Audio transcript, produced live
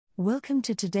Welcome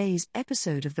to today's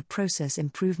episode of the Process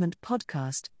Improvement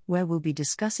Podcast, where we'll be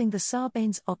discussing the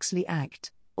Sarbanes-Oxley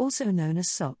Act, also known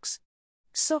as SOX.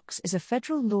 SOX is a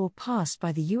federal law passed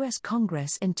by the U.S.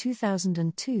 Congress in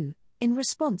 2002, in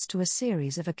response to a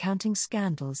series of accounting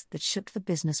scandals that shook the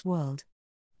business world.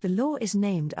 The law is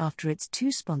named after its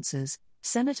two sponsors,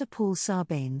 Senator Paul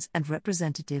Sarbanes and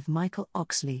Representative Michael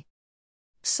Oxley.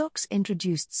 SOX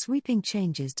introduced sweeping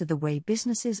changes to the way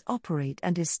businesses operate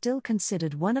and is still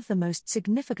considered one of the most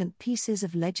significant pieces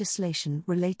of legislation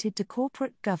related to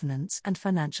corporate governance and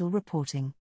financial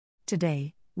reporting.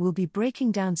 Today, we'll be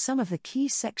breaking down some of the key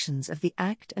sections of the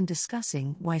Act and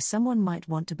discussing why someone might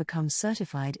want to become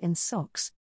certified in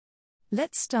SOX.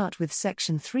 Let's start with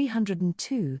Section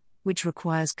 302, which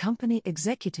requires company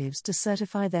executives to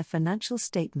certify their financial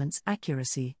statements'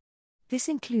 accuracy. This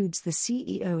includes the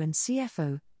CEO and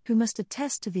CFO, who must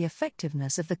attest to the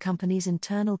effectiveness of the company's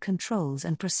internal controls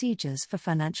and procedures for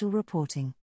financial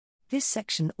reporting. This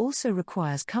section also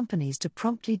requires companies to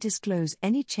promptly disclose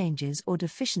any changes or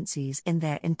deficiencies in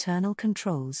their internal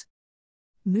controls.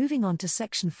 Moving on to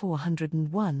Section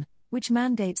 401, which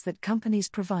mandates that companies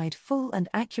provide full and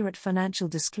accurate financial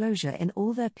disclosure in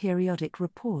all their periodic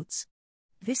reports.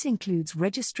 This includes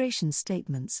registration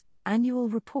statements, annual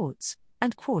reports,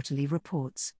 and quarterly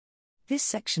reports. This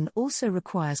section also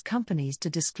requires companies to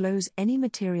disclose any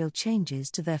material changes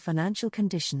to their financial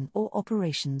condition or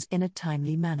operations in a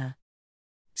timely manner.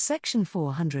 Section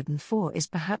 404 is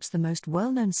perhaps the most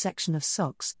well-known section of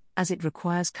SOX, as it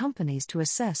requires companies to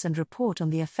assess and report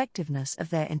on the effectiveness of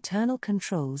their internal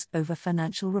controls over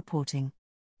financial reporting.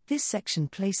 This section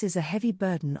places a heavy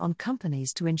burden on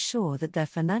companies to ensure that their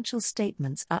financial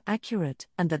statements are accurate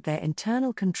and that their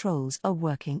internal controls are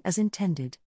working as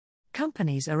intended.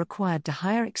 Companies are required to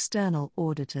hire external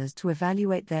auditors to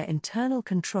evaluate their internal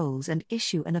controls and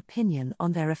issue an opinion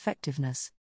on their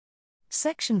effectiveness.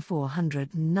 Section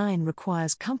 409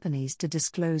 requires companies to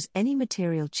disclose any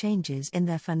material changes in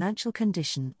their financial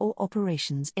condition or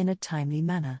operations in a timely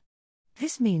manner.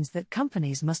 This means that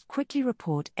companies must quickly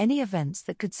report any events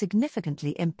that could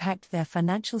significantly impact their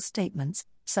financial statements,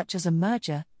 such as a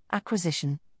merger,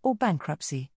 acquisition, or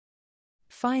bankruptcy.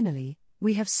 Finally,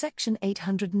 we have Section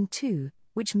 802,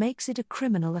 which makes it a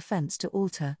criminal offense to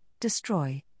alter,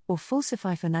 destroy, or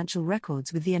falsify financial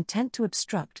records with the intent to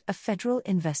obstruct a federal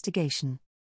investigation.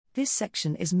 This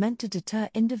section is meant to deter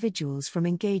individuals from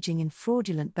engaging in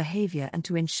fraudulent behavior and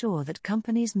to ensure that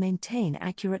companies maintain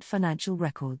accurate financial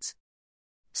records.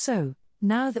 So,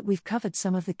 now that we've covered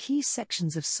some of the key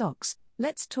sections of SOX,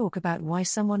 let's talk about why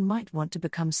someone might want to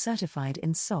become certified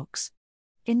in SOX.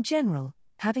 In general,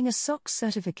 having a SOX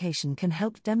certification can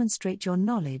help demonstrate your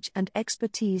knowledge and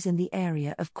expertise in the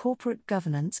area of corporate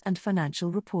governance and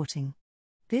financial reporting.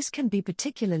 This can be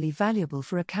particularly valuable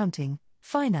for accounting,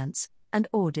 finance, and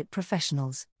audit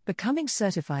professionals. Becoming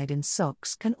certified in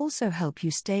SOX can also help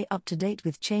you stay up to date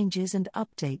with changes and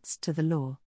updates to the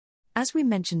law. As we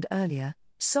mentioned earlier,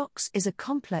 SOX is a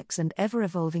complex and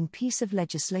ever-evolving piece of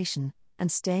legislation,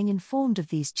 and staying informed of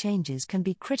these changes can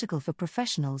be critical for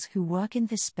professionals who work in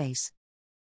this space.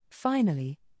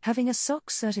 Finally, having a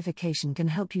SOX certification can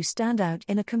help you stand out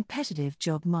in a competitive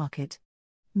job market.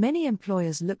 Many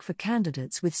employers look for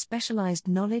candidates with specialized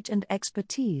knowledge and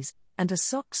expertise, and a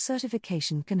SOX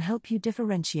certification can help you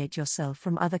differentiate yourself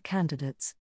from other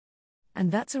candidates.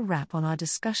 And that's a wrap on our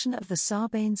discussion of the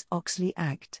Sarbanes-Oxley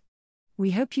Act.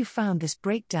 We hope you found this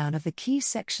breakdown of the key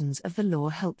sections of the law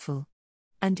helpful.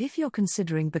 And if you're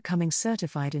considering becoming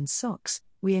certified in SOX,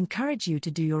 we encourage you to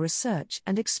do your research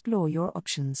and explore your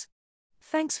options.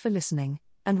 Thanks for listening,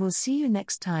 and we'll see you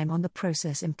next time on the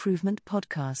Process Improvement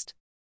Podcast.